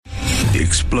The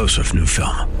explosive new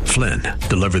film, Flynn,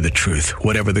 deliver the truth,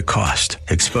 whatever the cost,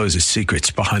 exposes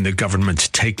secrets behind the government's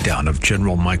takedown of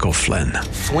General Michael Flynn.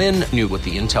 Flynn knew what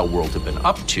the intel world had been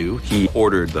up to. He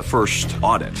ordered the first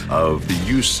audit of the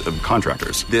use of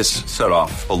contractors. This set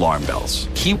off alarm bells.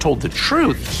 He told the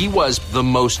truth. He was the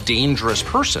most dangerous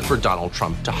person for Donald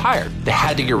Trump to hire. They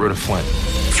had to get rid of Flynn.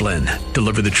 Flynn,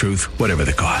 deliver the truth, whatever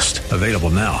the cost. Available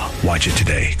now. Watch it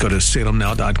today. Go to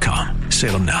salemnow.com.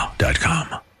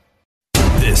 salemnow.com.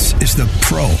 This is the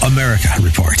Pro America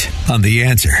Report on The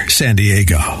Answer San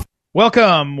Diego.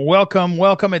 Welcome.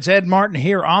 It's Ed Martin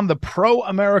here on the Pro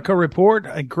America Report.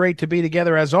 Great to be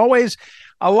together as always.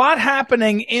 A lot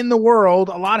happening in the world,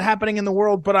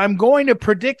 but I'm going to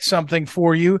predict something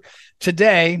for you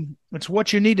today. It's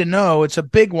what you need to know. It's a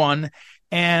big one,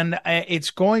 and it's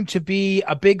going to be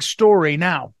a big story.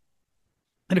 Now,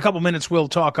 in a couple minutes, we'll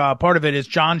talk. Part of it is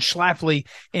John Schlafly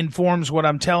informs what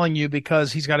I'm telling you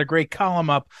because he's got a great column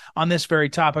up on this very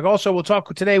topic. Also, we'll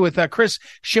talk today with Chris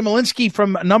Shimolinski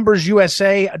from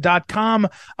NumbersUSA.com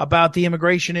about the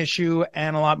immigration issue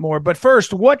and a lot more. But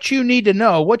first, what you need to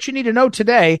know. What you need to know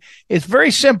today is very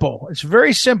simple. It's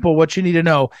very simple what you need to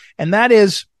know, and that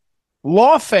is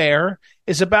Lawfare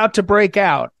is about to break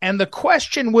out. And the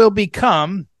question will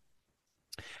become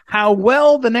how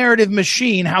well the narrative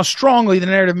machine, how strongly the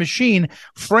narrative machine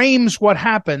frames what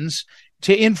happens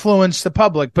to influence the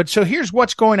public. But so here's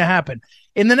what's going to happen.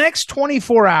 In the next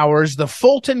 24 hours, the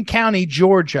Fulton County,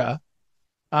 Georgia,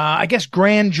 I guess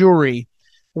grand jury,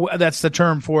 that's the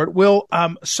term for it, will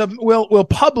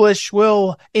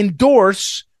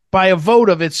endorse by a vote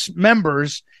of its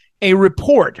members a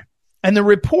report. And the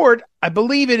report, I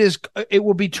believe it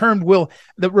will be termed,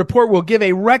 the report will give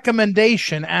a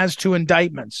recommendation as to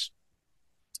indictments.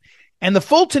 And the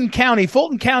Fulton County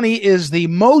is the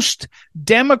most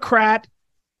Democrat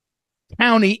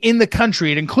county in the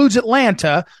country. It includes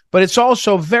Atlanta, but it's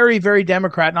also very, very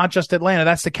Democrat, not just Atlanta.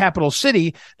 That's the capital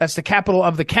city. That's the capital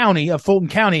of the county, of Fulton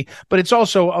County, but it's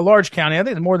also a large county. I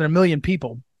think it's more than 1 million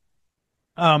people.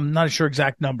 Not sure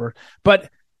exact number, but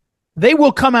they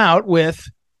will come out with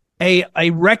a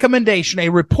recommendation, a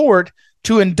report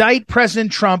to indict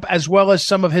President Trump as well as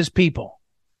some of his people.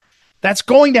 That's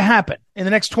going to happen in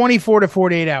the next 24 to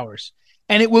 48 hours.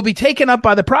 And it will be taken up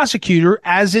by the prosecutor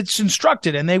as it's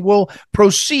instructed, and they will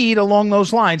proceed along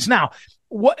those lines. Now,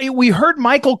 we heard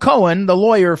Michael Cohen, the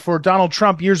lawyer for Donald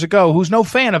Trump years ago, who's no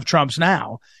fan of Trump's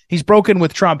now. He's broken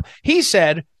with Trump. He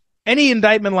said any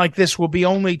indictment like this will be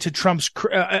only to Trump's,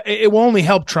 it will only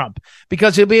help Trump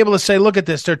because he'll be able to say, look at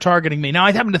this, they're targeting me. Now,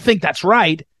 I happen to think that's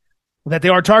right, that they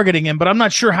are targeting him, but I'm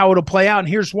not sure how it'll play out. And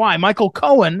here's why. Michael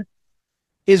Cohen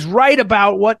is right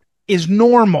about what is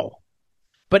normal,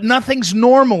 but nothing's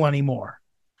normal anymore.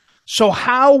 So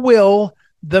how will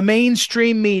the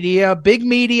mainstream media,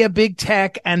 big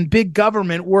tech, and big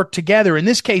government work together? In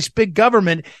this case, big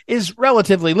government is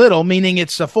relatively little, meaning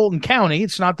it's Fulton County.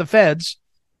 It's not the feds.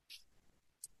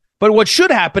 But what should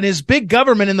happen is big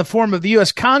government in the form of the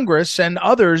U.S. Congress and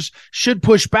others should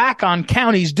push back on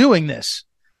counties doing this,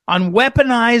 on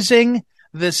weaponizing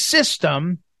the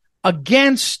system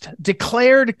against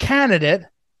declared candidate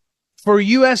for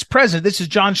U.S. president. This is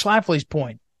John Schlafly's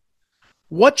point.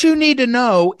 What you need to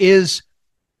know is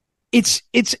it's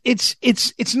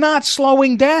not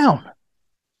slowing down.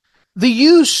 The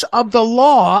use of the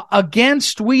law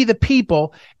against we the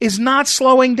people is not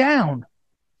slowing down.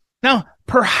 Now,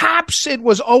 perhaps it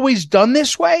was always done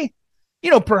this way.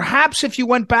 You know, perhaps if you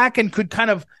went back and could kind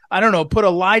of, I don't know, put a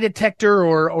lie detector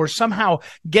or somehow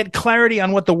get clarity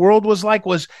on what the world was like,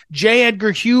 was J.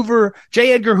 Edgar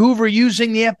Hoover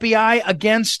using the FBI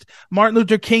against Martin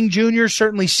Luther King Jr.?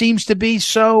 Certainly seems to be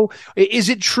so. Is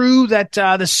it true that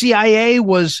the CIA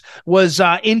was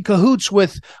in cahoots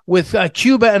with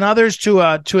Cuba and others to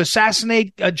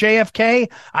assassinate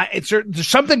JFK? There's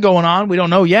something going on. We don't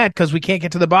know yet because we can't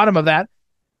get to the bottom of that.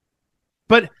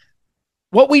 But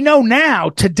what we know now,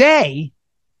 today,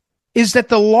 is that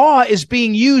the law is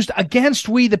being used against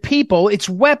we the people. It's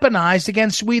weaponized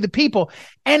against we the people,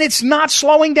 and it's not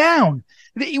slowing down.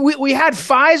 We had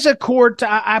FISA court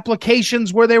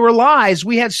applications where they were lies.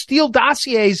 We had Steele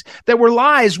dossiers that were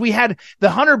lies. We had the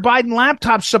Hunter Biden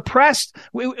laptop suppressed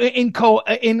in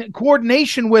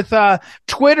coordination with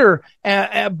Twitter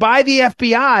by the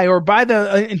FBI or by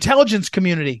the intelligence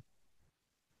community.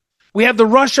 We have the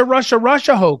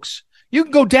Russia hoax. You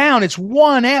can go down. It's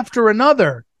one after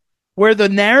another where the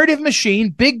narrative machine,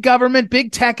 big government,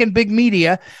 big tech, and big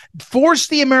media force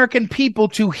the American people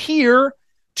to hear,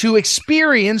 to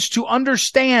experience, to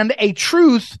understand a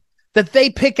truth that they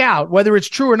pick out. Whether it's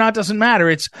true or not doesn't matter.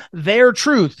 It's their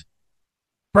truth.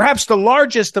 Perhaps the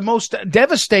largest, the most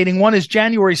devastating one is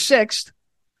January 6th,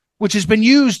 which has been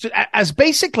used as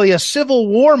basically a civil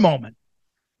war moment.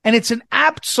 And it's an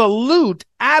absolute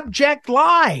abject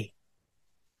lie.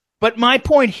 But my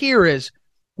point here is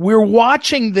we're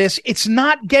watching this. It's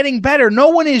not getting better. No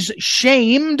one is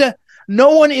shamed.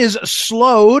 No one is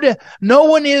slowed. No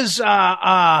one is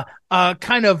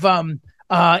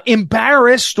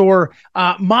embarrassed or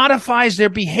modifies their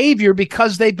behavior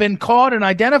because they've been caught and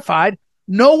identified.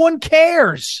 No one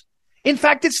cares. In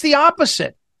fact, it's the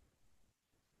opposite.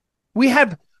 We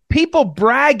have people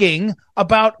bragging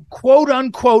about, quote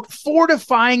unquote,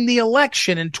 fortifying the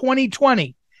election in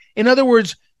 2020. In other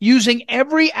words, using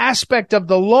every aspect of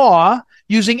the law,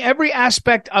 using every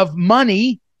aspect of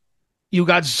money. You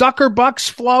got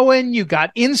Zuckerbucks flowing. You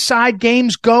got inside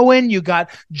games going. You got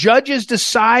judges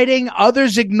deciding,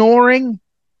 others ignoring.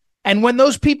 And when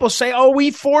those people say, oh,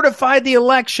 we fortified the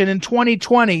election in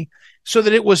 2020 so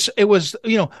that it was,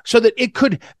 so that it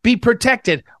could be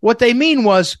protected. What they mean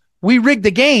was we rigged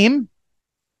the game,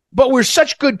 but we're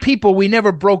such good people. We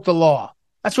never broke the law.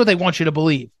 That's what they want you to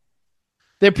believe.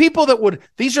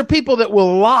 These are people that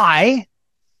will lie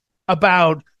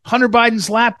about Hunter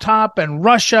Biden's laptop and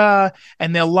Russia,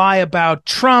 and they'll lie about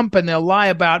Trump, and they'll lie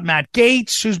about Matt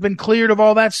Gaetz, who's been cleared of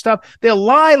all that stuff. They'll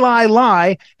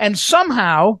lie, and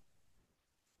somehow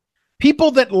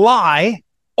people that lie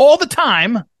all the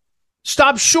time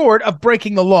stop short of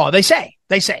breaking the law. They say.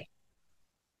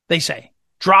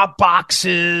 Drop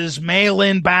boxes,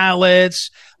 mail-in ballots,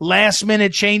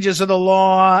 last-minute changes of the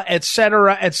law, et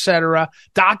cetera,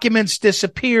 documents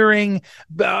disappearing,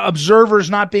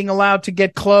 observers not being allowed to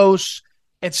get close,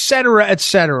 et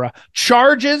cetera.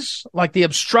 Charges like the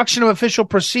obstruction of official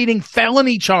proceeding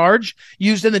felony charge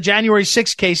used in the January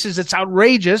 6 cases. It's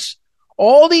outrageous.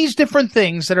 All these different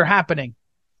things that are happening,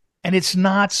 and it's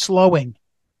not slowing.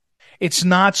 It's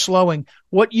not slowing.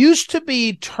 What used to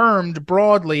be termed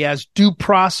broadly as due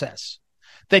process,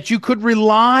 that you could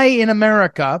rely in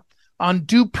America on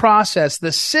due process,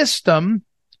 the system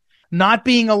not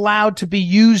being allowed to be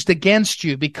used against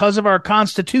you because of our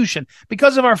Constitution,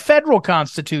 because of our federal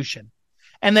Constitution.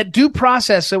 And that due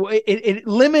process, it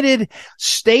limited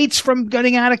states from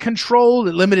getting out of control.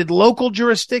 It limited local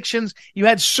jurisdictions. You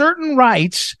had certain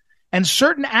rights and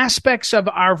certain aspects of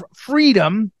our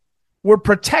freedom were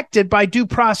protected by due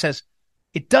process.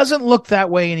 It doesn't look that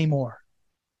way anymore.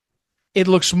 It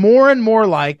looks more and more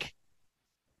like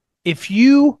if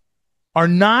you are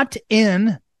not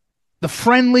in the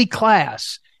friendly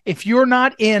class, if you're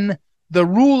not in the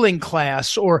ruling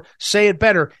class, or say it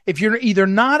better, if you're either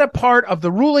not a part of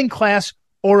the ruling class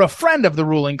or a friend of the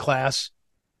ruling class,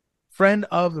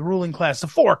 the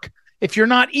fork. If you're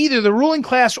not either the ruling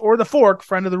class or the fork,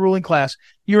 friend of the ruling class,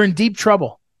 you're in deep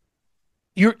trouble.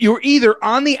 You're either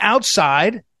on the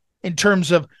outside in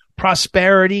terms of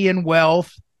prosperity and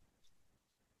wealth,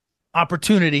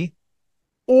 opportunity,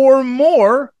 or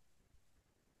more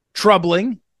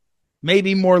troubling,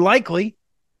 maybe more likely,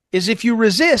 is if you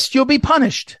resist, you'll be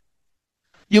punished.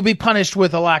 You'll be punished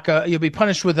with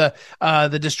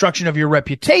the destruction of your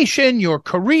reputation, your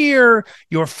career,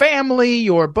 your family,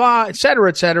 your et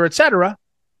cetera.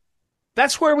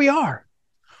 That's where we are.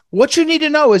 What you need to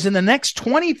know is in the next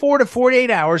 24 to 48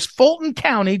 hours, Fulton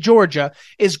County, Georgia,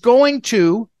 is going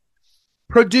to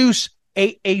produce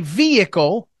a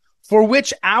vehicle for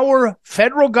which our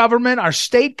federal government, our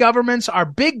state governments, our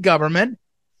big government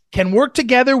can work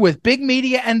together with big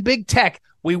media and big tech.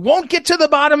 We won't get to the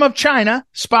bottom of China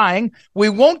spying. We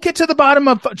won't get to the bottom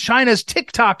of China's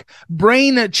TikTok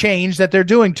brain change that they're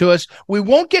doing to us. We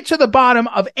won't get to the bottom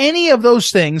of any of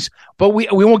those things, but we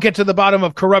won't get to the bottom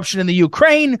of corruption in the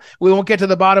Ukraine. We won't get to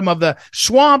the bottom of the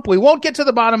swamp. We won't get to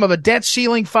the bottom of a debt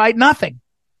ceiling fight. Nothing.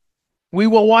 We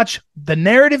will watch the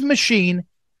narrative machine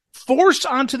force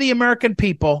onto the American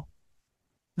people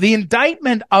the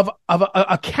indictment of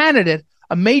a candidate,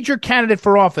 a major candidate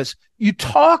for office. You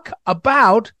talk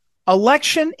about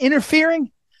election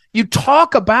interfering. You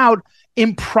talk about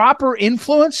improper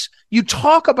influence. You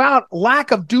talk about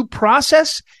lack of due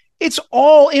process. It's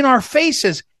all in our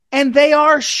faces, and they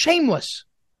are shameless.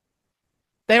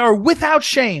 They are without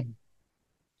shame.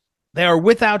 They are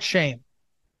without shame.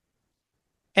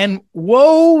 And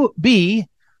woe be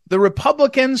the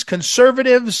Republicans,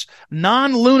 conservatives,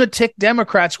 non-lunatic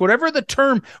Democrats, whatever the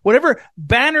term, whatever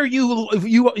banner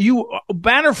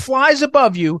banner flies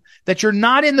above you, that you're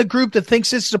not in the group that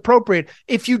thinks this is appropriate.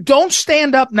 If you don't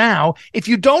stand up now, if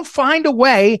you don't find a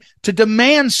way to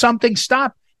demand something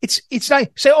stop, it's not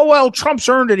say, oh, well, Trump's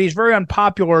earned it. He's very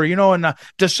unpopular, and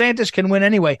DeSantis can win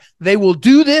anyway. They will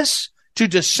do this to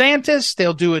DeSantis.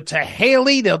 They'll do it to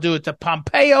Haley. They'll do it to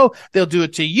Pompeo. They'll do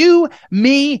it to you,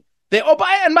 me. By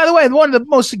the way, one of the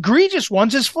most egregious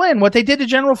ones is Flynn, what they did to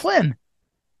General Flynn.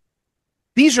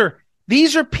 These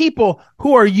are people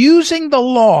who are using the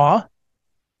law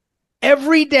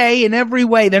every day in every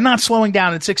way. They're not slowing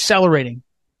down. It's accelerating.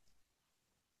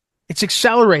 It's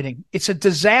accelerating. It's a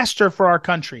disaster for our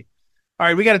country. All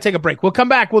right, we got to take a break. We'll come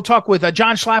back. We'll talk with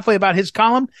John Schlafly about his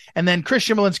column, and then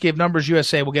Christian Malinsky of Numbers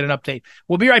USA will get an update.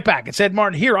 We'll be right back. It's Ed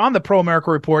Martin here on the Pro America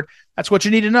Report. That's what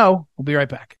you need to know. We'll be right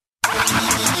back.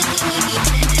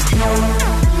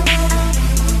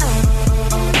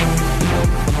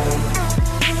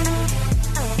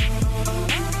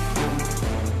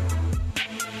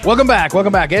 Welcome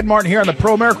back. Ed Martin here on the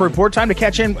Pro America Report. Time to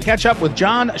catch up with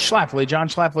John Schlafly. John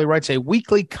Schlafly writes a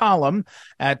weekly column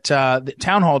at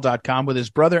townhall.com with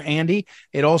his brother Andy.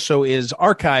 It also is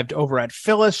archived over at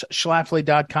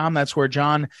phyllisschlafly.com. That's where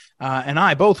John and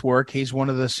I both work. He's one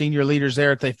of the senior leaders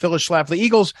there at the Phyllis Schlafly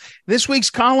Eagles. This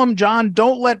week's column, John,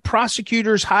 Don't Let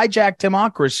Prosecutors Hijack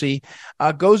Democracy,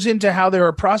 goes into how there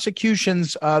are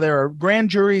prosecutions, there are grand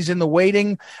juries in the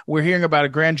waiting. We're hearing about a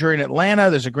grand jury in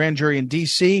Atlanta. There's a grand jury in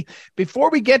D.C. Before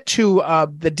we get to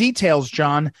the details,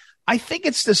 John, I think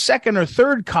it's the second or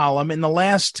third column in the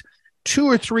last 2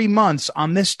 or 3 months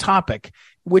on this topic,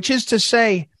 which is to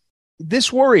say,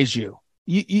 this worries you.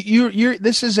 You're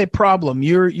this is a problem.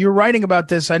 You're writing about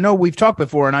this. I know we've talked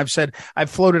before, and I've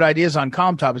floated ideas on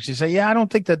column topics. You say, yeah, I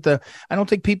don't think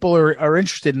people are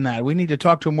interested in that. We need to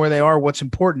talk to them where they are, what's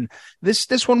important.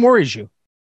 This one worries you.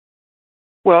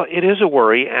 Well, it is a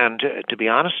worry, and to be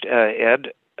honest, Ed,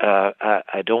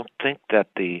 I don't think that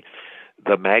the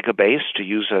MAGA base, to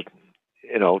use that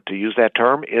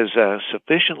term, is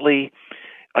sufficiently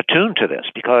attuned to this,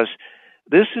 because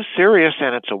this is serious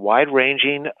and it's a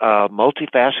wide-ranging,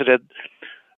 multifaceted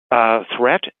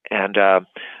threat. And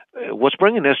what's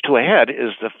bringing this to a head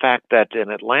is the fact that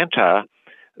in Atlanta,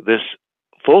 this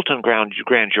Fulton grand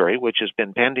jury, which has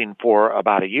been pending for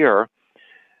about a year,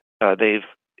 the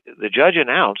judge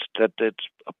announced that it's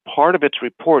a part of its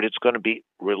report. It's going to be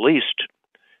released,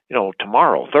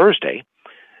 tomorrow, Thursday.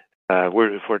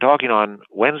 If we're talking on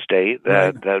Wednesday,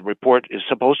 the report is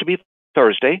supposed to be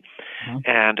Thursday,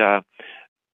 and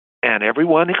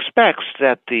everyone expects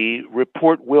that the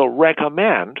report will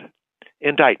recommend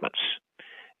indictments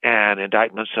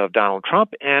of Donald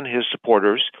Trump and his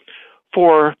supporters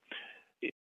for,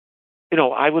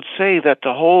 I would say that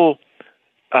the whole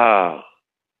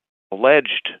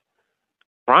alleged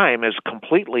crime is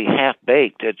completely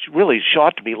half-baked. It's really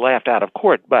ought to be laughed out of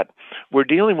court, but we're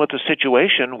dealing with a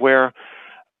situation where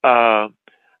a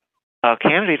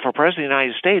candidate for president of the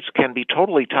United States can be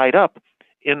totally tied up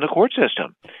in the court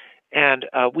system. And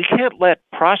we can't let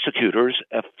prosecutors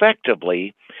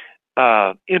effectively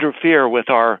interfere with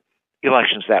our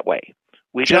elections that way.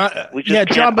 John,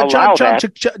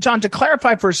 to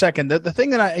clarify for a second, the thing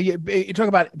that you talk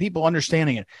about people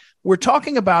understanding it, we're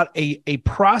talking about a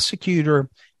prosecutor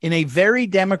in a very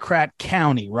Democrat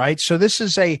county, right? So this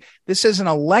is an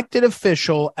elected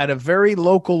official at a very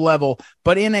local level,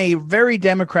 but in a very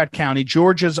Democrat county.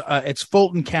 Georgia's it's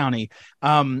Fulton County.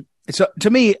 So to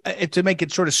me, to make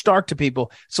it sort of stark to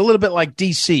people, it's a little bit like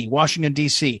D.C., Washington,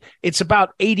 D.C. It's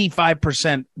about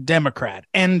 85% Democrat,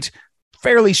 and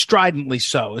fairly stridently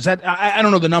so. Is that I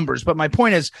don't know the numbers, but my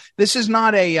point is this is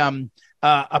not a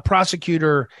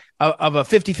prosecutor of a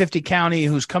 50-50 county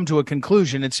who's come to a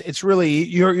conclusion. It's really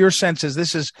your sense is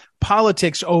this is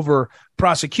politics over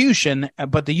prosecution,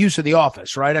 but the use of the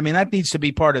office, right? I mean, that needs to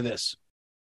be part of this.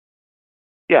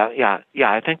 Yeah.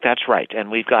 I think that's right, and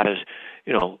we've got a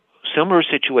similar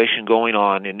situation going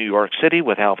on in New York City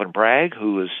with Alvin Bragg,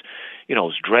 who is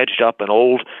dredged up an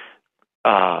old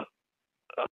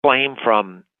claim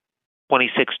from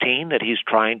 2016 that he's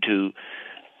trying to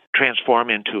transform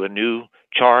into a new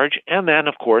charge. And then,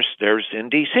 of course, there's in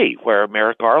D.C., where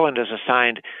Merrick Garland has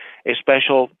assigned a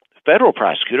special federal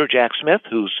prosecutor, Jack Smith,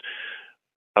 who's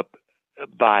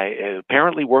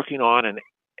apparently working on an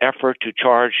effort to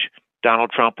charge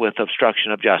Donald Trump with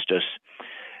obstruction of justice.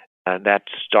 And that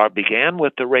began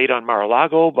with the raid on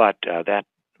Mar-a-Lago, but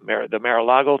the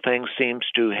Mar-a-Lago thing seems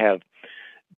to have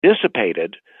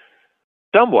dissipated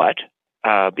somewhat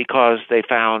because they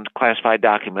found classified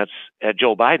documents at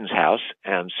Joe Biden's house,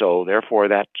 and so therefore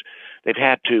that they've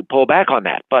had to pull back on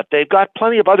that. But they've got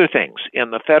plenty of other things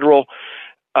in the federal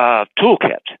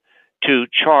toolkit to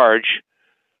charge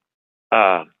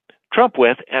Trump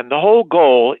with, and the whole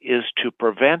goal is to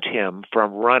prevent him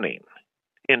from running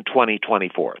in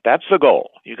 2024. That's the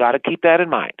goal. You got to keep that in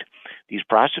mind. These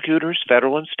prosecutors,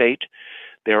 federal and state,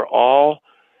 they're all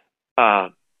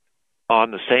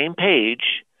on the same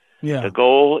page. Yeah. The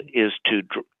goal is to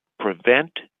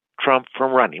prevent Trump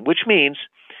from running, which means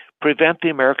prevent the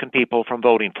American people from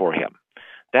voting for him.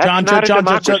 That's not a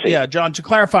democracy. John, to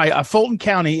clarify, Fulton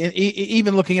County,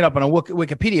 even looking it up on a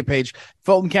Wikipedia page,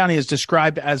 Fulton County is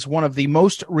described as one of the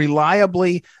most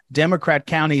reliably Democrat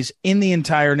counties in the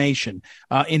entire nation.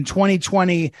 In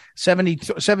 2020,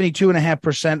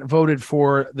 72.5% voted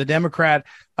for the Democrat,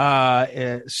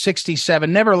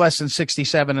 67, never less than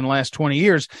 67 in the last 20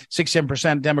 years,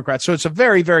 67% Democrat. So it's a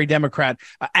very, very Democrat.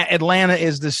 Atlanta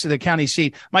is the county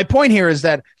seat. My point here is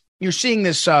that you're seeing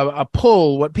this a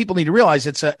pull. What people need to realize,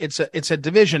 it's a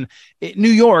division. New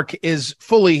York is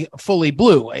fully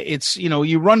blue. It's,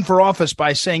 you run for office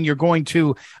by saying you're going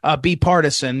to be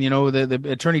partisan. The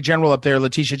Attorney General up there,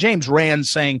 Letitia James, ran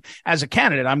saying, as a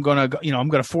candidate, I'm going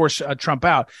to force Trump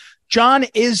out. John,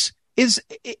 is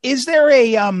there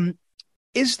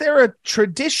a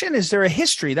tradition? Is there a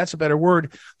history? That's a better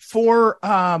word for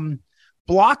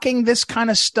blocking this kind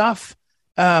of stuff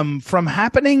from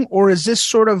happening, or is this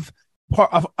sort of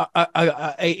part of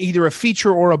either a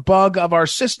feature or a bug of our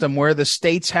system where the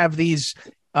states have these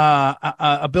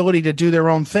ability to do their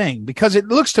own thing? Because it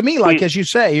looks to me like, as you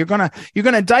say, you're gonna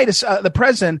indict the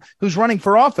president who's running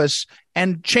for office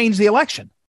and change the election.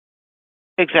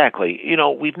 Exactly.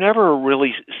 We've never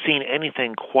really seen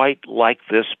anything quite like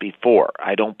this before,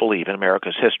 I don't believe, in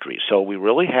America's history. So we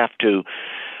really have to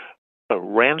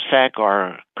ransack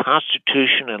our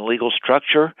Constitution and legal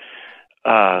structure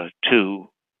to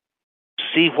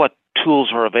see what tools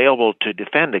are available to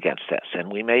defend against this.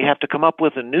 And we may have to come up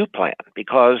with a new plan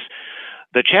because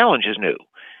the challenge is new.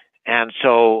 And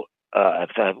so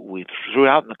we threw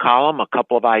out in the column a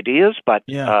couple of ideas, but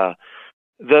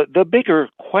the bigger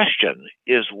question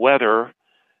is whether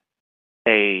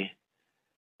a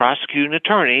prosecuting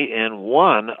attorney in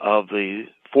one of the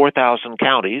 4,000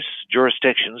 counties,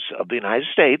 jurisdictions of the United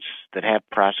States that have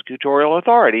prosecutorial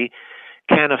authority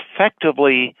can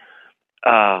effectively,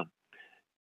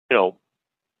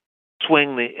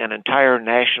 swing an entire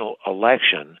national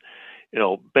election,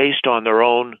 based on their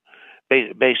own,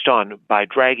 by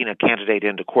dragging a candidate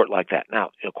into court like that. Now,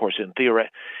 of course, in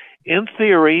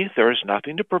theory, there's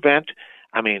nothing to prevent.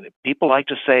 I mean, people like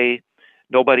to say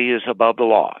nobody is above the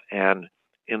law, and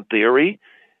in theory,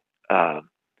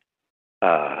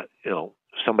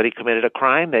 somebody committed a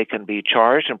crime, they can be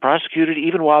charged and prosecuted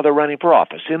even while they're running for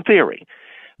office, in theory.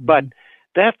 But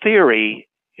that theory,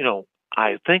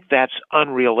 I think that's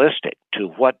unrealistic to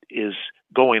what is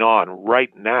going on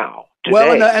right now.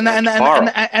 Today,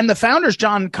 and the founders,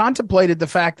 John, contemplated the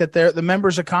fact that the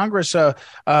members of Congress,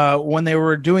 when they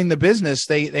were doing the business,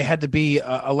 they had to be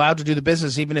allowed to do the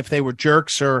business, even if they were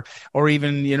jerks or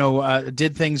even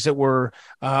did things that were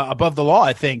above the law.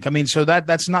 I think. I mean, so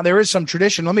that's not. There is some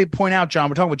tradition. Let me point out, John.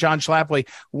 We're talking with John Schlafly.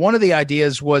 One of the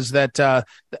ideas was that,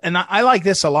 and I like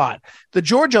this a lot. The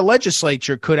Georgia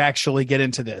legislature could actually get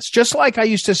into this, just like I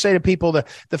used to say to people,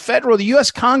 the U.S.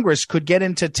 Congress could get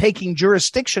into taking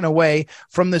jurisdiction away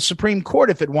from the Supreme Court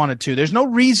if it wanted to. There's no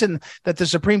reason that the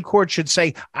Supreme Court should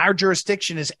say our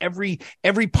jurisdiction is every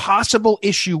possible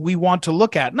issue we want to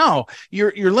look at. No,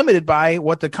 you're limited by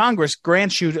what the Congress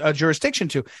grants you jurisdiction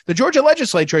to. The Georgia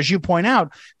legislature, as you point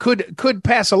out, could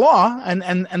pass a law, and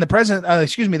the president,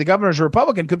 the governor's a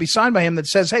Republican, could be signed by him that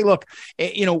says, hey, look,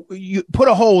 you put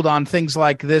a hold on things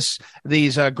like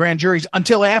these grand juries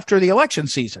until after the election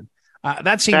season.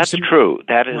 That's true.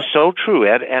 That is so true,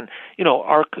 Ed. And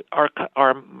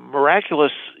our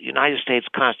miraculous United States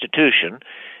Constitution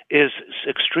is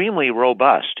extremely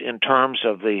robust in terms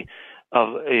of the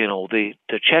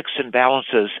checks and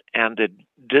balances and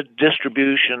the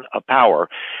distribution of power,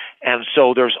 and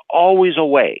so there's always a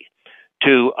way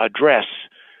to address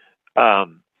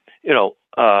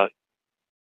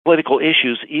political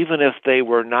issues, even if they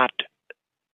were not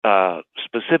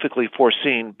specifically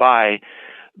foreseen by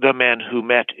the men who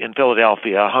met in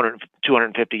Philadelphia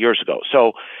 250 years ago.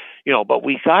 So, but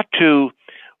we got to,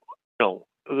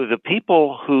 the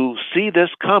people who see this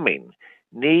coming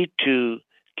need to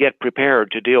get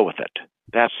prepared to deal with it.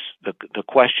 That's the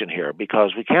question here,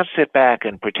 because we can't sit back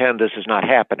and pretend this is not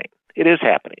happening. It is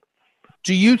happening.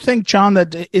 Do you think, John,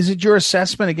 is it your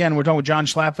assessment? Again, we're talking with John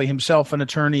Schlafly, himself an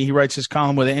attorney. He writes his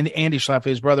column with Andy Schlafly,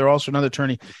 his brother, also another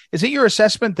attorney. Is it your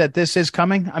assessment that this is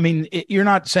coming? I mean, you're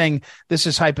not saying this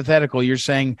is hypothetical. You're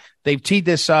saying they've teed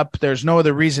this up. There's no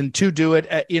other reason to do it.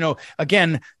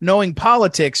 Again, knowing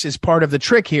politics is part of the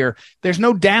trick here. There's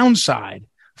no downside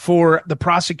for the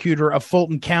prosecutor of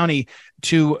Fulton County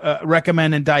to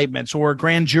recommend indictments, or a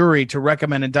grand jury to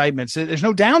recommend indictments. There's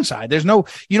no downside.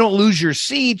 You don't lose your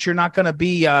seat. You're not going to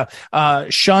be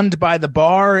shunned by the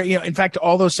bar. In fact,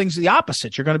 all those things are the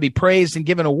opposite. You're going to be praised and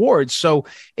given awards. So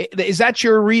is that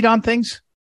your read on things?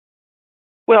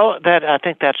 Well, I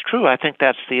think that's true. I think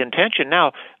that's the intention.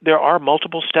 Now, there are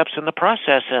multiple steps in the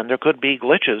process, and there could be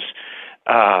glitches.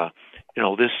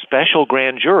 This special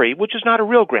grand jury, which is not a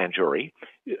real grand jury,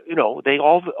 all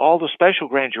the special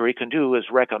grand jury can do is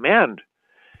recommend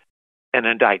an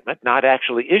indictment, not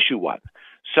actually issue one.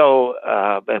 So,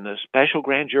 and the special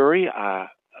grand jury,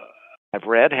 I've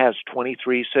read, has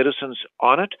 23 citizens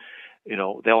on it.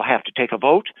 They'll have to take a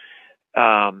vote.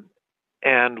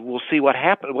 And we'll see what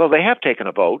happens. Well, they have taken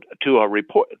a vote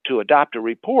to adopt a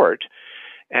report,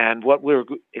 and what we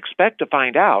expect to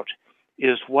find out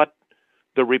is what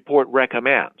the report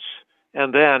recommends.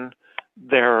 And then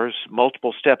there's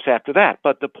multiple steps after that.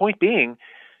 But the point being,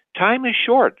 time is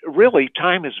short. Really,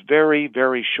 time is very,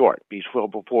 very short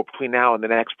between now and the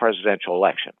next presidential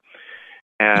election.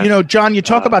 And, John, you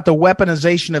talk about the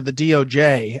weaponization of the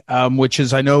DOJ, which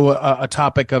is, I know, a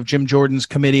topic of Jim Jordan's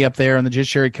committee up there in the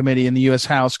Judiciary Committee in the U.S.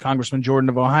 House, Congressman Jordan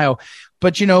of Ohio.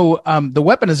 But, the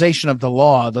weaponization of the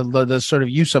law, the sort of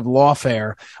use of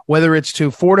lawfare, whether it's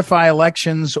to fortify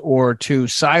elections or to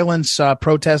silence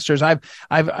protesters,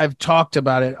 I've talked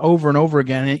about it over and over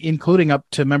again, including up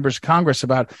to members of Congress,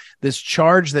 about this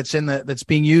charge that's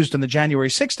being used in the January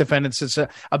 6th defendants. It's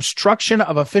obstruction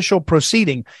of official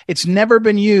proceeding. It's never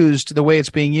been used the way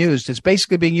it's being used. It's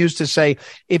basically being used to say,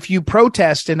 if you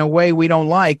protest in a way we don't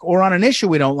like or on an issue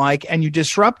we don't like, and you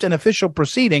disrupt an official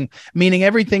proceeding, meaning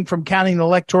everything from counting the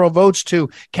electoral votes to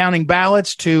counting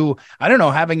ballots to,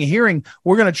 having a hearing,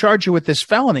 we're going to charge you with this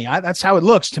felony. That's how it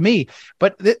looks to me.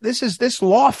 But this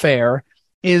lawfare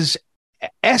is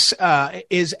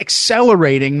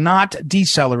accelerating, not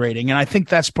decelerating. And I think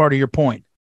that's part of your point.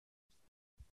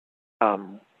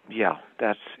 Yeah,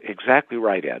 that's exactly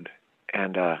right, Ed.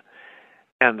 And the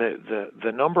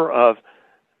number of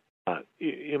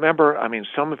you remember,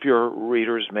 some of your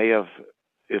readers may have,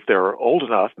 if they're old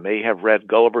enough, may have read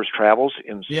Gulliver's Travels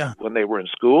when they were in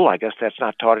school. I guess that's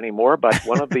not taught anymore. But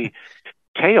one of the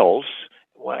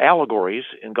allegories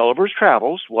in Gulliver's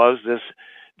Travels was this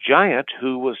giant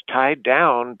who was tied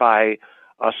down by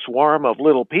a swarm of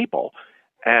little people,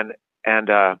 and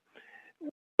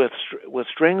with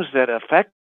strings that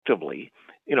effectively,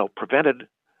 prevented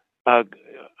the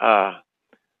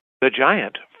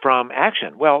giant from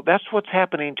action. Well, that's what's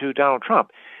happening to Donald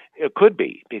Trump. It could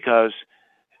be because,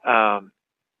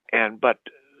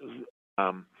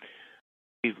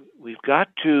 we've got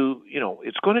to,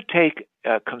 it's going to take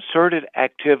concerted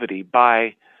activity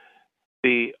by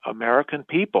the American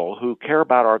people who care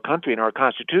about our country and our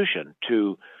Constitution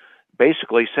to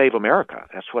basically save America.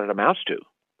 That's what it amounts to.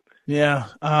 Yeah.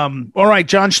 All right,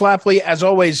 John Schlafly, as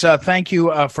always, thank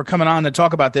you for coming on to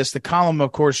talk about this. The column,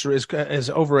 of course, is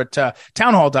over at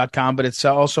townhall.com, but it's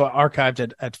also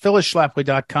archived at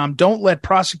phyllisschlafly.com. Don't Let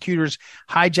Prosecutors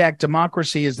Hijack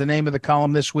Democracy is the name of the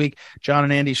column this week. John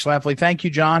and Andy Schlafly. Thank you,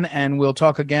 John, and we'll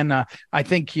talk again. I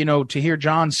think, to hear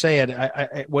John say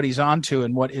it, what he's on to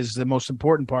and what is the most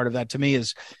important part of that to me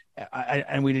is,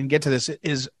 and we didn't get to this,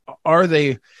 are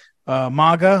they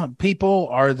MAGA people,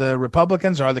 are the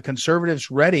Republicans, are the conservatives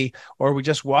ready, or are we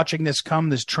just watching this come?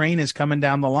 This train is coming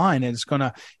down the line, and it's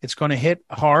gonna hit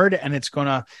hard, and it's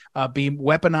gonna be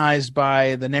weaponized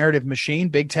by the narrative machine.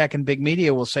 Big tech and big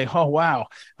media will say, "Oh wow,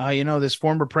 this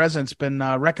former president's been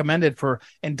recommended for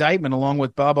indictment along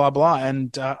with blah blah blah."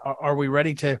 And are we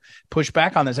ready to push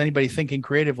back on this? Anybody thinking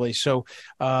creatively? So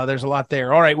there's a lot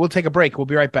there. All right, we'll take a break. We'll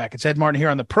be right back. It's Ed Martin here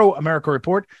on the Pro America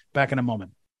Report. Back in a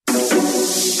moment.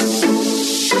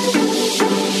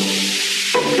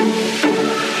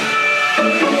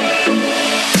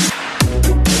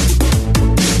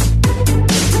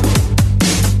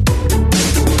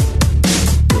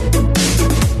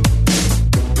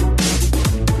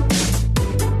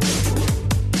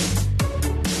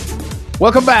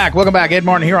 Welcome back. Ed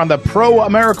Martin here on the Pro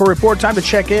America Report. Time to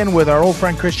check in with our old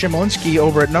friend Chris Chemalinsky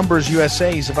over at Numbers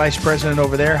USA. He's the vice president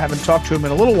over there. Haven't talked to him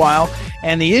in a little while.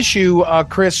 And the issue,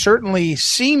 Chris, certainly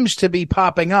seems to be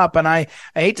popping up. And I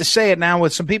hate to say it now,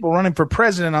 with some people running for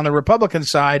president on the Republican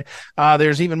side,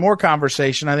 there's even more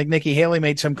conversation. I think Nikki Haley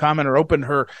made some comment or opened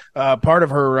her part of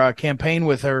her campaign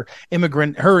with her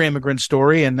immigrant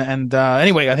story. And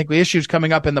anyway, I think the issue's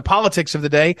coming up in the politics of the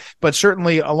day, but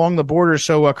certainly along the border.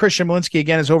 So Chris Chemalinsky, Malinsky,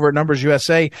 again, is over at Numbers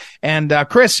USA. And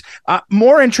Chris,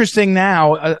 more interesting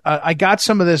now, I got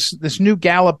some of this new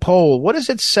Gallup poll. What does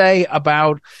it say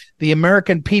about the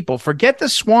American people? Forget the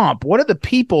swamp. What do the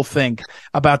people think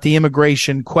about the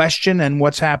immigration question and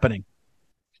what's happening?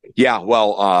 Yeah,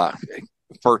 well,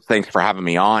 first, thanks for having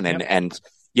me on. And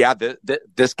yeah,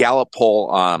 this Gallup poll,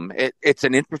 it's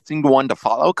an interesting one to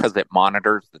follow because it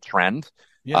monitors the trend.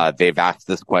 Yeah. They've asked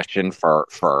this question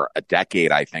for a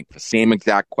decade, I think, the same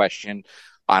exact question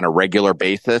on a regular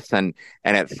basis. And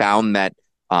it found that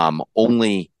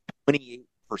only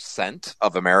 28%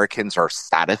 of Americans are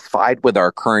satisfied with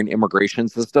our current immigration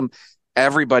system.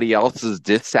 Everybody else is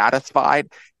dissatisfied.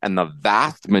 And the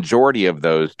vast majority of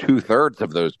those, 2/3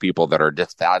 of those people that are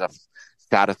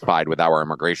dissatisfied with our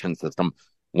immigration system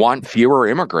want fewer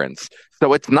immigrants.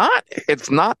 So it's not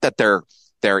that they're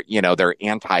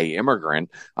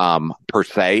anti-immigrant per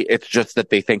se. It's just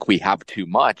that they think we have too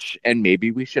much and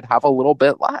maybe we should have a little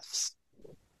bit less.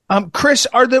 Chris,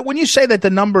 when you say that the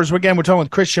numbers, again, we're talking with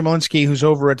Chris Malinsky, who's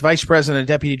over at Vice President and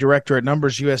Deputy Director at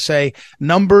Numbers USA.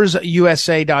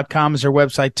 NumbersUSA.com is their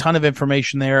website. Ton of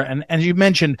information there. And as you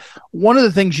mentioned, one of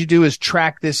the things you do is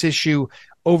track this issue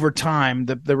over time,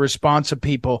 the response of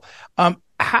people.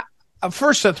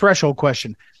 First, a threshold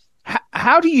question.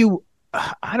 How do you,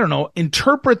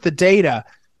 interpret the data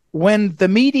when the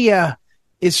media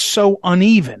is so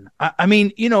uneven? I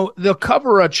mean, they'll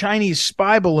cover a Chinese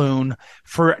spy balloon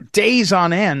for days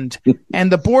on end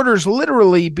and the border's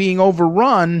literally being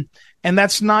overrun. And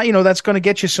that's not, that's going to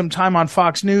get you some time on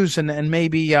Fox News and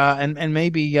maybe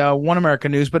One America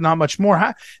News, but not much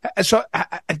more. So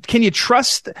can you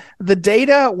trust the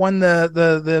data when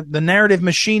the narrative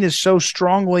machine is so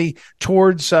strongly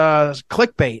towards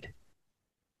clickbait?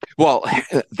 Well,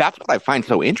 that's what I find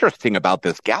so interesting about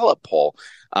this Gallup poll.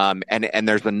 And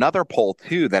there's another poll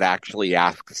too that actually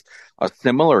asks a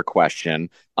similar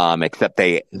question, except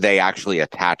they actually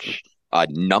attach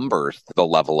numbers to the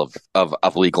level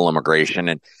of legal immigration,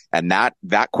 and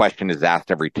that question is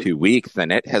asked every 2 weeks,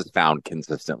 and it has found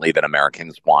consistently that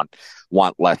Americans want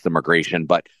less immigration.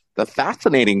 But the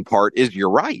fascinating part is, you're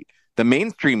right, the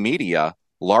mainstream media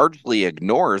largely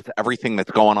ignores everything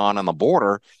that's going on the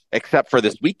border, except for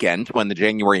this weekend when the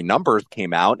January numbers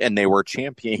came out and they were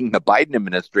championing the Biden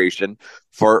administration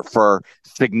for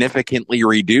significantly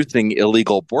reducing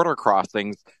illegal border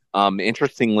crossings.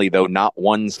 Interestingly, though, not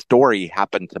one story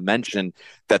happened to mention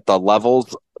that the level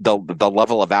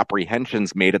of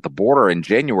apprehensions made at the border in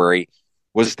January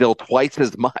was still twice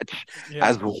as much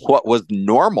as what was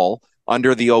normal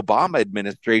under the Obama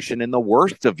administration in the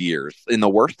worst of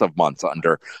months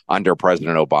under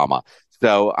President Obama.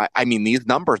 So, I mean, these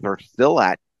numbers are still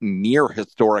at near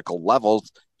historical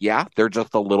levels. Yeah, they're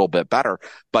just a little bit better,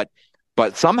 but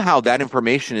somehow that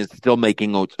information is still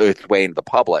making its way into the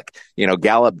public.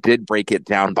 Gallup did break it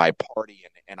down by party,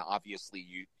 and obviously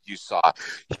you saw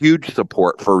huge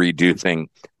support for reducing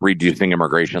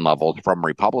immigration levels from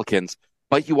Republicans,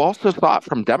 but you also saw it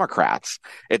from Democrats.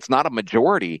 It's not a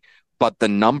majority, but the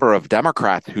number of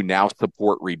Democrats who now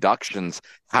support reductions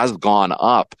has gone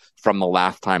up from the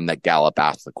last time that Gallup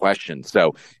asked the question.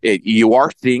 So you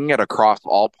are seeing it across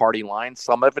all party lines.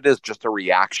 Some of it is just a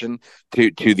reaction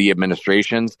to the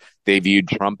administrations. They viewed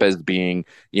Trump as being,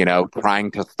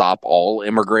 trying to stop all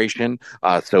immigration.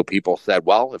 So people said,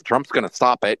 well, if Trump's going to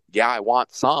stop it, yeah, I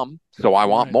want some, so I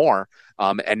want more.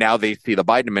 And now they see the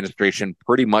Biden administration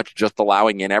pretty much just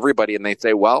allowing in everybody, and they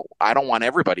say, well, I don't want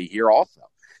everybody here also.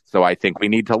 So I think we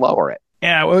need to lower it.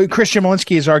 Yeah, well, Christian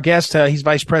Malinsky is our guest. He's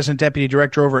Vice President, Deputy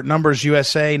Director over at Numbers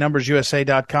USA,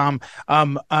 NumbersUSA.com.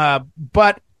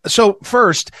 But so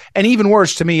first, and even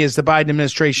worse to me, is the Biden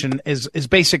administration is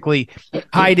basically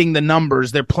hiding the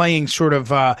numbers. They're playing sort of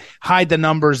hide the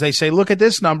numbers. They say, look at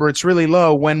this number, it's really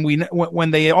low,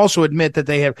 when they also admit that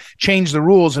they have changed the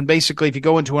rules. And basically, if you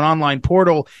go into an online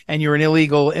portal and you're an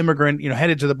illegal immigrant,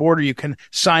 headed to the border, you can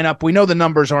sign up. We know the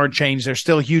numbers aren't changed. They're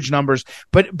still huge numbers.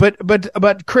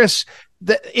 But Chris,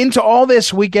 into all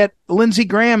this, we get Lindsey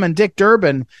Graham and Dick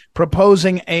Durbin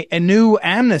proposing a new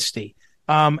amnesty.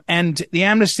 And the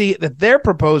amnesty that they're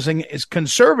proposing is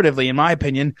conservatively, in my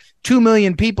opinion, 2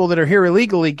 million people that are here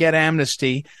illegally get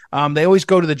amnesty. They always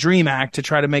go to the DREAM Act to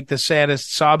try to make the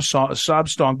saddest sob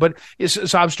story. But,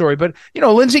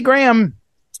 Lindsey Graham,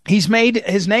 he's made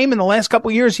his name in the last couple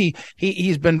of years.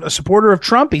 He's been a supporter of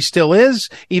Trump. He still is,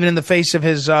 even in the face of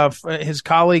his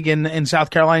colleague in South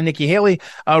Carolina, Nikki Haley,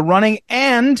 running.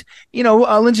 And,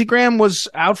 Lindsey Graham was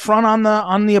out front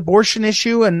on the abortion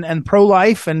issue and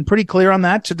pro-life, and pretty clear on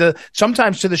that,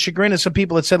 sometimes to the chagrin of some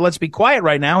people that said, let's be quiet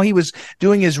right now. He was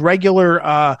doing his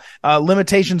regular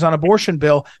limitations on abortion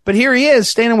bill. But here he is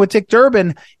standing with Dick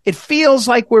Durbin. it feels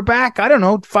like we're back, I don't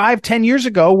know, 5-10 years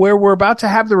ago, where we're about to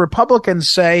have the Republicans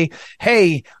say,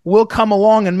 hey, we'll come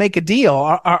along and make a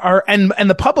deal. And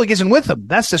the public isn't with them.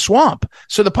 That's the swamp.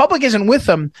 So the public isn't with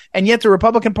them, and yet the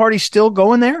Republican Party's still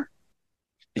going there?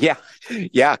 Yeah.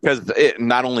 Yeah. Because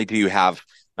not only do you have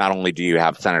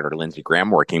Senator Lindsey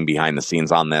Graham working behind the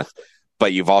scenes on this,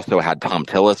 but you've also had Tom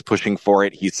Tillis pushing for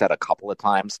it. He said a couple of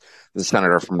times, the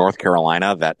senator from North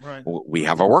Carolina, that we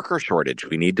have a worker shortage.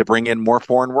 We need to bring in more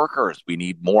foreign workers. We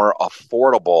need more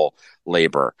affordable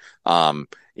labor.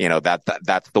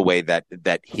 That's the way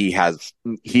that he has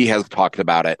talked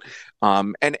about it.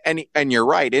 And you're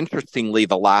right. Interestingly,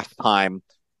 the last time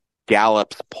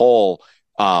Gallup's poll,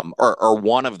 or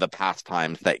one of the past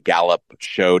times that Gallup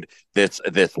showed this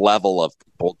level of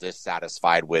people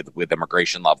dissatisfied with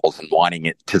immigration levels and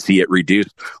wanting to see it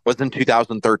reduced was in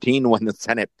 2013, when the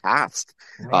Senate passed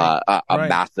a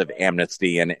massive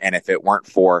amnesty. And if it weren't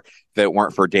for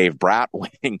Dave Bratt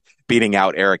beating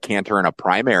out Eric Cantor in a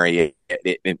primary,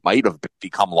 it might have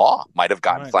become law, might have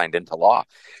gotten signed into law.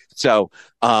 So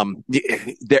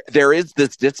there is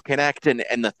this disconnect.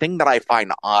 And the thing that I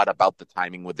find odd about the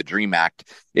timing with the DREAM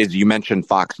Act is, you mentioned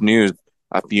Fox News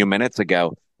a few minutes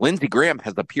ago. Lindsey Graham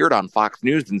has appeared on Fox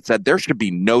News and said there should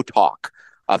be no talk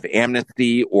of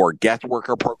amnesty or guest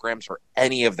worker programs or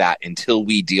any of that until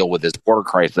we deal with this border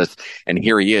crisis. And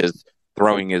here he is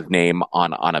throwing his name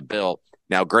on a bill.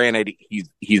 Now, granted,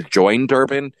 he's joined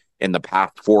Durbin in the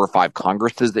past 4 or 5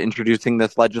 Congresses introducing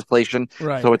this legislation.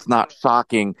 Right. So it's not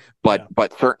shocking, but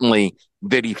certainly,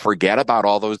 did he forget about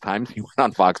all those times he went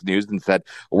on Fox News and said,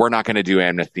 we're not going to do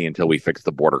amnesty until we fix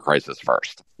the border crisis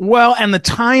first? Well, and the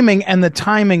timing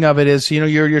of it is,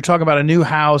 you're talking about a new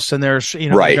House, and there's,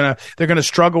 they're going to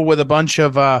struggle with a bunch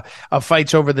of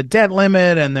fights over the debt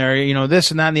limit, and they're, this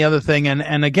and that and the other thing.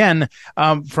 And again,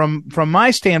 from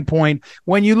my standpoint,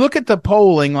 when you look at the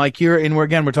polling, like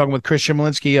we're talking with Chris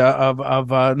Shimolinski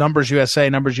of Numbers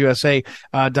USA,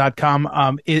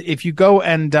 numbersusa.com. If you go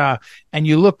and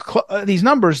you look these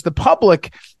numbers, the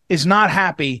public is not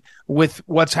happy with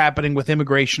what's happening with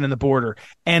immigration and the border.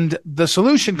 And the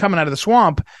solution coming out of the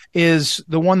swamp is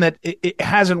the one that it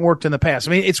hasn't worked in the past.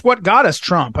 I mean, it's what got us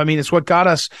Trump. I mean, it's what got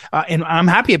us, and I'm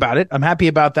happy about it. I'm happy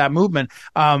about that movement.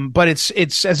 But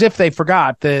it's as if they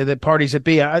forgot the parties that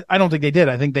be. I don't think they did.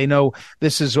 I think they know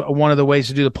this is one of the ways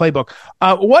to do the playbook.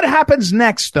 What happens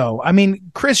next, though? I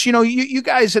mean, Chris, you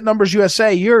guys at Numbers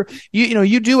USA,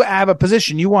 you do have a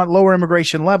position. You want lower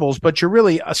immigration levels, but you're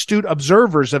really astute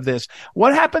observers of this.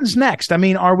 What happens next? I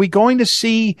mean, are we going to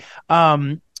see,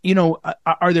 are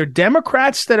there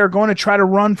Democrats that are going to try to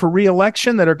run for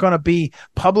re-election that are going to be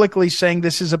publicly saying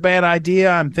this is a bad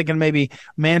idea? I'm thinking maybe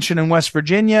Manchin in West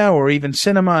Virginia, or even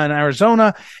Sinema in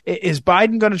Arizona. Is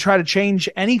Biden going to try to change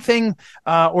anything,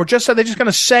 or just are they just going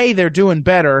to say they're doing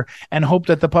better and hope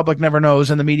that the public never knows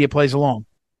and the media plays along?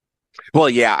 Well,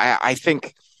 yeah, I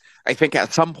think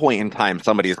at some point in time,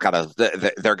 somebody's got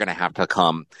to, they're going to have to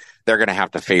come. They're going to have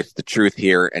to face the truth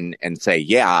here and say,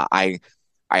 yeah, I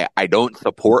don't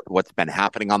support what's been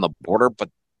happening on the border, but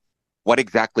what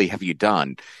exactly have you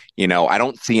done? I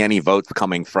don't see any votes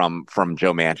coming from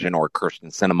Joe Manchin or Kyrsten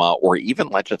Sinema, or even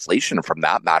legislation from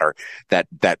that matter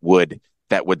that would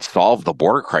solve the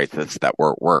border crisis that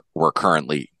we're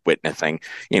currently witnessing.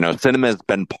 Sinema has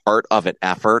been part of an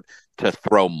effort to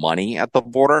throw money at the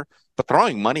border, but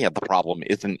throwing money at the problem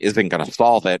isn't going to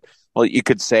solve it. Well, you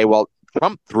could say, well,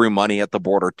 Trump threw money at the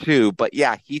border too, but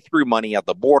yeah, he threw money at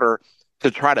the border to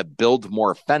try to build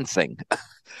more fencing,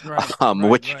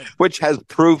 which has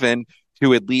proven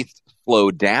to at least slow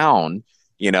down.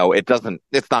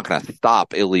 It's not going to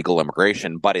stop illegal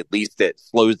immigration, but at least it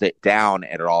slows it down,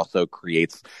 and it also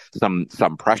creates some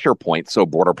pressure points so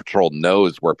Border Patrol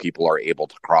knows where people are able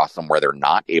to cross and where they're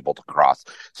not able to cross,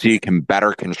 so you can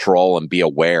better control and be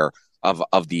aware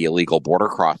of the illegal border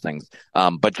crossings.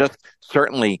 But just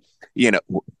certainly,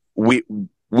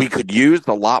 we could use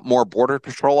a lot more Border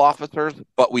Patrol officers,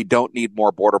 but we don't need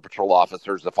more Border Patrol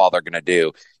officers if all they're going to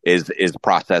do is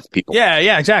process people.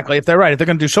 Yeah, exactly. If they're right, if they're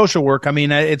going to do social work, I mean,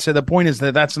 the point is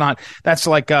that's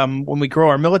like when we grow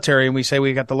our military and we say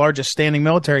we got the largest standing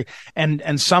military,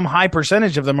 and some high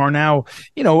percentage of them are now,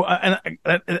 and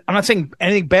I'm not saying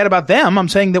anything bad about them. I'm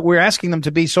saying that we're asking them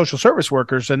to be social service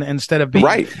workers and instead of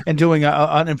being and doing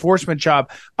an enforcement job.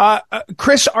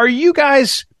 Chris, are you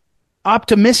guys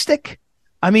optimistic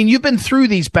I mean, you've been through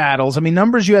these battles. I mean,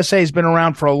 Numbers USA has been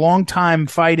around for a long time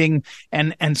fighting.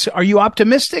 And so are you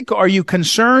optimistic? Are you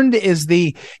concerned? One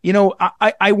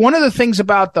of the things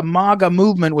about the MAGA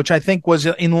movement, which I think was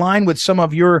in line with some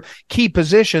of your key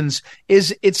positions,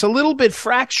 is it's a little bit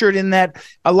fractured in that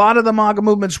a lot of the MAGA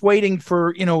movement's waiting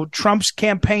for, Trump's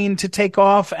campaign to take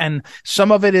off, and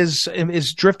some of it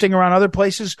is drifting around other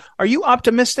places. Are you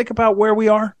optimistic about where we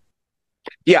are?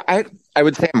 Yeah, I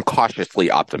would say I'm cautiously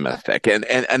optimistic.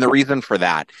 And the reason for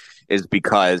that is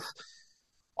because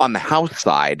on the House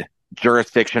side,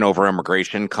 jurisdiction over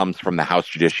immigration comes from the House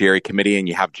Judiciary Committee, and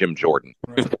you have Jim Jordan.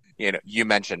 Right. You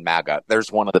mentioned MAGA.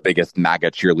 There's one of the biggest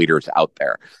MAGA cheerleaders out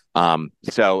there.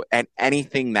 And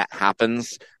anything that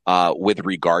happens with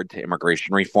regard to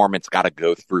immigration reform, it's got to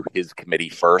go through his committee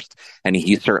first. And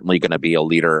he's certainly going to be a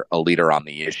leader on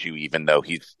the issue, even though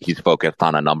he's focused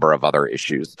on a number of other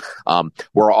issues.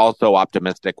 We're also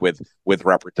optimistic with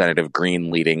Representative Green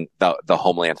leading the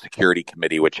Homeland Security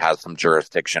Committee, which has some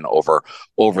jurisdiction over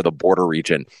the border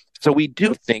region. So we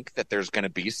do think that there's going to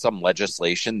be some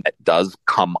legislation that does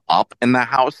come up in the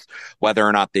House, whether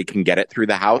or not they can get it through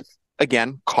the House.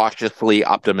 Again, cautiously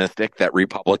optimistic that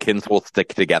Republicans will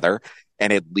stick together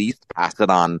and at least pass it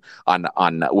on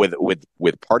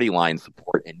with party line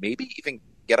support, and maybe even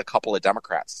get a couple of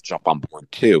Democrats to jump on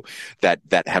board too that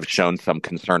have shown some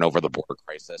concern over the border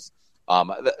crisis.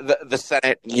 The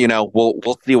Senate,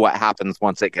 we'll see what happens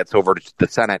once it gets over to the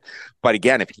Senate. But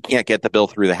again, if you can't get the bill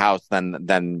through the House, then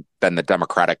the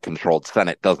Democratic controlled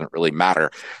Senate doesn't really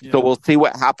matter. Yeah. So we'll see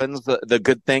what happens. The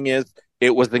good thing is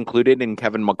it was included in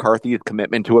Kevin McCarthy's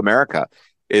commitment to America.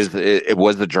 It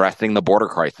was addressing the border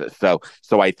crisis. So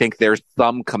I think there's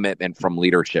some commitment from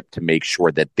leadership to make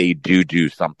sure that they do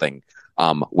something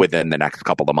within the next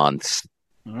couple of months.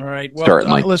 All right. Well,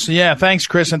 listen, thanks,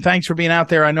 Chris, and thanks for being out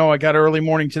there. I know I got early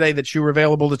morning today that you were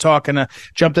available to talk, and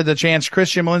jumped at the chance.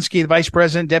 Chris Yamilinski, the Vice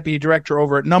President, Deputy Director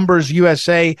over at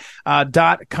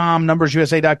NumbersUSA.com,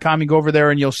 NumbersUSA.com. You go over there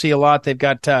and you'll see a lot. They've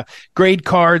got grade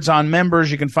cards on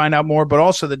members. You can find out more, but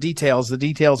also the details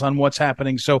on what's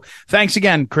happening. So thanks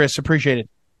again, Chris. Appreciate it.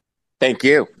 Thank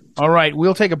you. All right.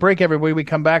 We'll take a break, everybody. We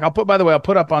come back. I'll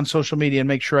put up on social media and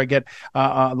make sure I get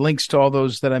links to all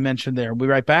those that I mentioned there. We'll be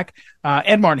right back.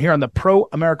 Ed Martin here on the Pro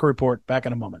America Report. Back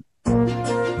in a moment.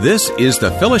 This is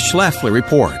the Phyllis Schlafly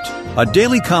Report, a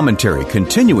daily commentary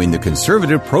continuing the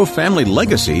conservative pro-family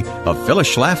legacy of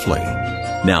Phyllis Schlafly.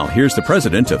 Now, here's the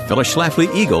president of Phyllis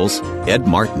Schlafly Eagles, Ed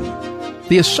Martin.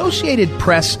 The Associated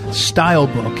Press Style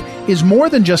Book is more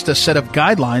than just a set of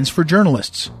guidelines for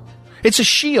journalists. It's a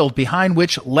shield behind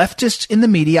which leftists in the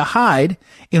media hide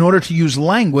in order to use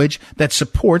language that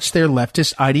supports their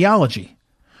leftist ideology.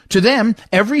 To them,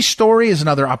 every story is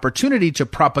another opportunity to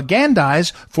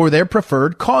propagandize for their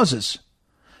preferred causes.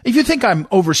 If you think I'm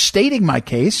overstating my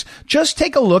case, just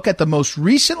take a look at the most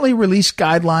recently released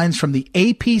guidelines from the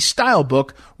AP Style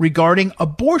Book regarding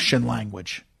abortion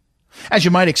language. As you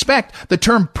might expect, the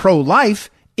term pro-life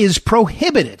is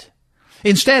prohibited.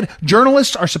 Instead,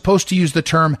 journalists are supposed to use the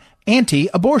term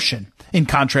anti-abortion, in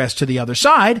contrast to the other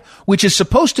side, which is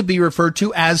supposed to be referred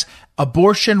to as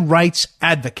abortion rights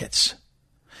advocates.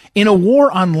 In a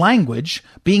war on language,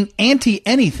 being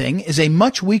anti-anything is a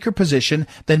much weaker position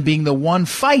than being the one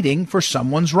fighting for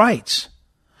someone's rights.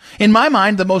 In my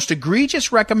mind, the most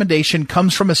egregious recommendation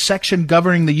comes from a section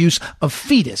governing the use of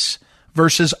fetus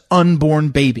versus unborn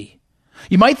baby.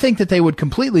 You might think that they would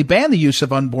completely ban the use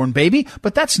of unborn baby,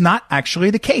 but that's not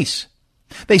actually the case.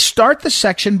 They start the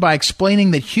section by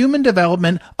explaining that human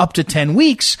development up to 10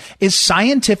 weeks is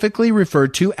scientifically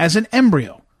referred to as an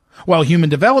embryo, while human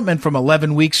development from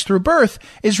 11 weeks through birth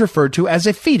is referred to as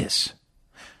a fetus.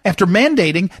 After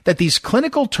mandating that these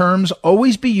clinical terms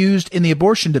always be used in the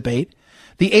abortion debate,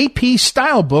 the AP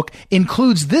Style Book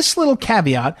includes this little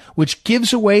caveat which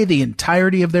gives away the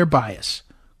entirety of their bias.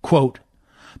 Quote,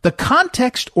 "The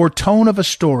context or tone of a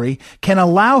story can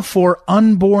allow for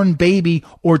unborn baby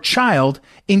or child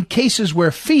in cases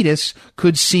where fetus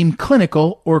could seem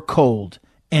clinical or cold."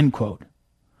 End quote.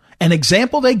 An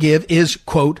example they give is,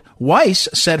 quote, "Weiss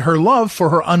said her love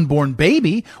for her unborn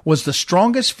baby was the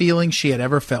strongest feeling she had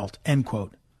ever felt." End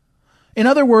quote. In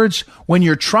other words, when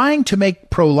you're trying to make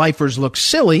pro-lifers look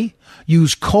silly,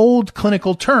 use cold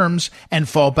clinical terms and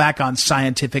fall back on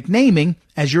scientific naming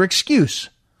as your excuse.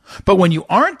 But when you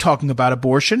aren't talking about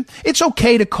abortion, it's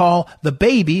okay to call the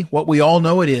baby what we all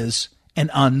know it is, an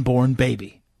unborn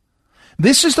baby.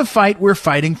 This is the fight we're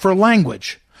fighting for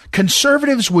language.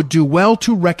 Conservatives would do well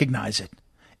to recognize it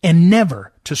and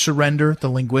never to surrender the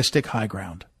linguistic high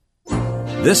ground.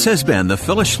 This has been the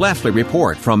Phyllis Schlafly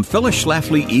Report from Phyllis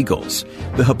Schlafly Eagles.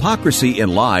 The hypocrisy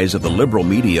and lies of the liberal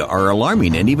media are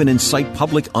alarming and even incite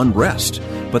public unrest.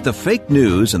 But the fake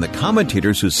news and the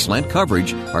commentators who slant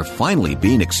coverage are finally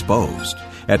being exposed.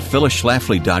 At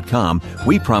phyllisschlafly.com,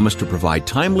 we promise to provide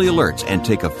timely alerts and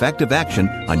take effective action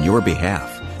on your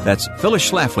behalf. That's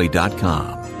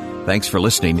phyllisschlafly.com. Thanks for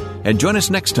listening, and join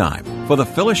us next time for the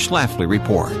Phyllis Schlafly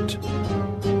Report.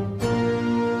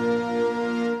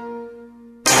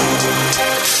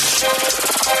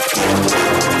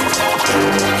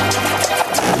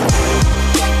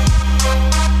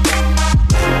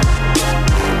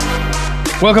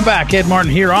 Welcome back. Ed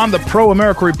Martin here on the Pro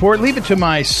America Report. Leave it to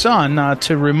my son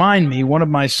to remind me, one of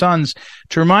my sons,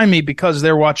 to remind me, because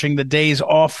they're watching the days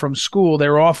off from school.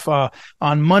 They're off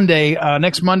on Monday,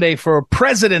 next Monday, for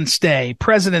President's Day.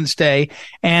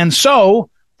 And so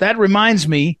that reminds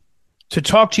me to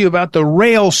talk to you about the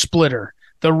Rail Splitter.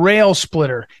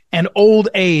 And Old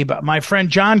Abe. My friend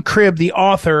John Cribb, the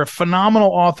author, phenomenal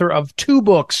author of 2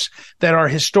 books that are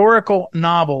historical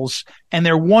novels, and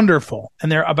they're wonderful,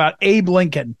 and they're about Abe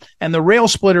Lincoln. And the Rail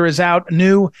Splitter is out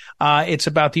new. It's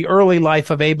about the early life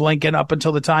of Abe Lincoln up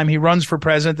until the time he runs for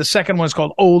president. The second one is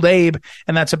called Old Abe,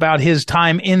 and that's about his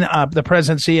time in the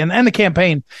presidency and the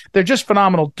campaign. They're just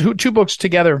phenomenal. Two books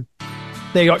together.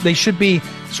 They should be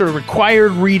sort of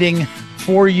required reading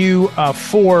for you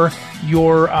for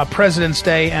your President's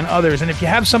Day and others. And if you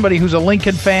have somebody who's a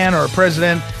Lincoln fan or a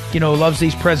president, loves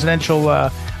these presidential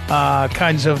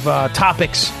kinds of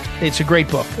topics, it's a great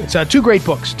book. It's 2 great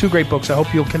books. I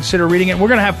hope you'll consider reading it.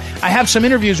 I have some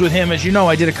interviews with him. As you know,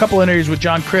 I did a couple interviews with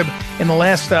John Cribb in the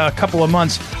last couple of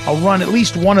months. I'll run at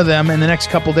least one of them in the next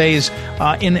couple days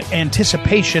in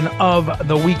anticipation of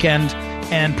the weekend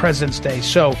and President's Day.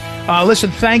 So,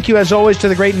 listen, thank you as always to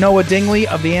the great Noah Dingley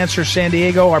of The Answer San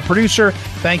Diego, our producer.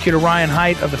 Thank you to Ryan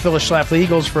Haidt of the Phyllis Schlafly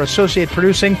Eagles for associate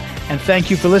producing. And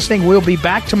thank you for listening. We'll be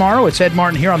back tomorrow. It's Ed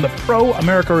Martin here on the Pro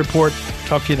America Report.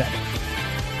 Talk to you then.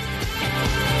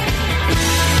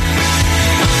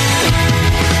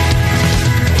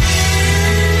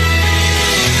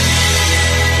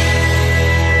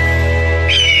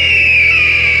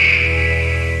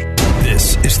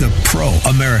 Is the Pro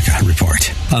America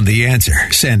Report on The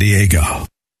Answer San Diego.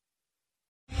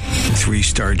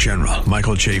 3-star General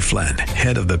Michael J. Flynn,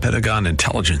 head of the Pentagon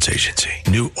Intelligence Agency,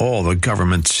 knew all the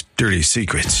government's dirty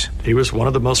secrets. He was one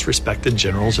of the most respected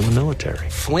generals in the military.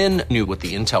 Flynn knew what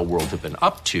the intel world had been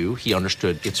up to. He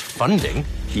understood its funding.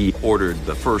 He ordered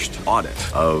the first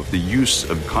audit of the use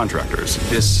of contractors.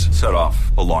 This set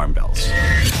off alarm bells.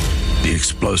 The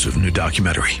explosive new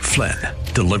documentary, Flynn,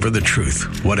 Deliver the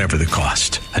Truth, Whatever the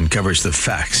Cost, uncovers the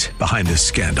facts behind this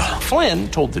scandal. Flynn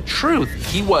told the truth.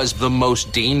 He was the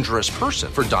most dangerous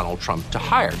person for Donald Trump to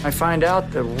hire. I find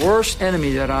out the worst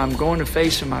enemy that I'm going to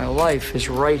face in my life is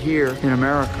right here in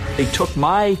America. They took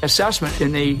my assessment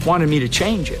and they wanted me to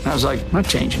change it. And I was like, I'm not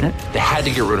changing it. They had to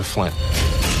get rid of Flynn.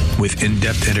 With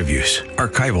in-depth interviews,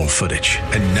 archival footage,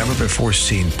 and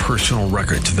never-before-seen personal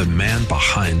records of the man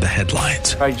behind the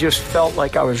headlines. I just felt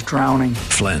like I was drowning.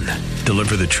 Flynn,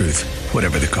 Deliver the Truth,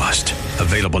 Whatever the Cost.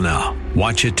 Available now.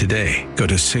 Watch it today. Go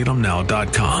to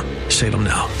salemnow.com.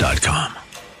 salemnow.com.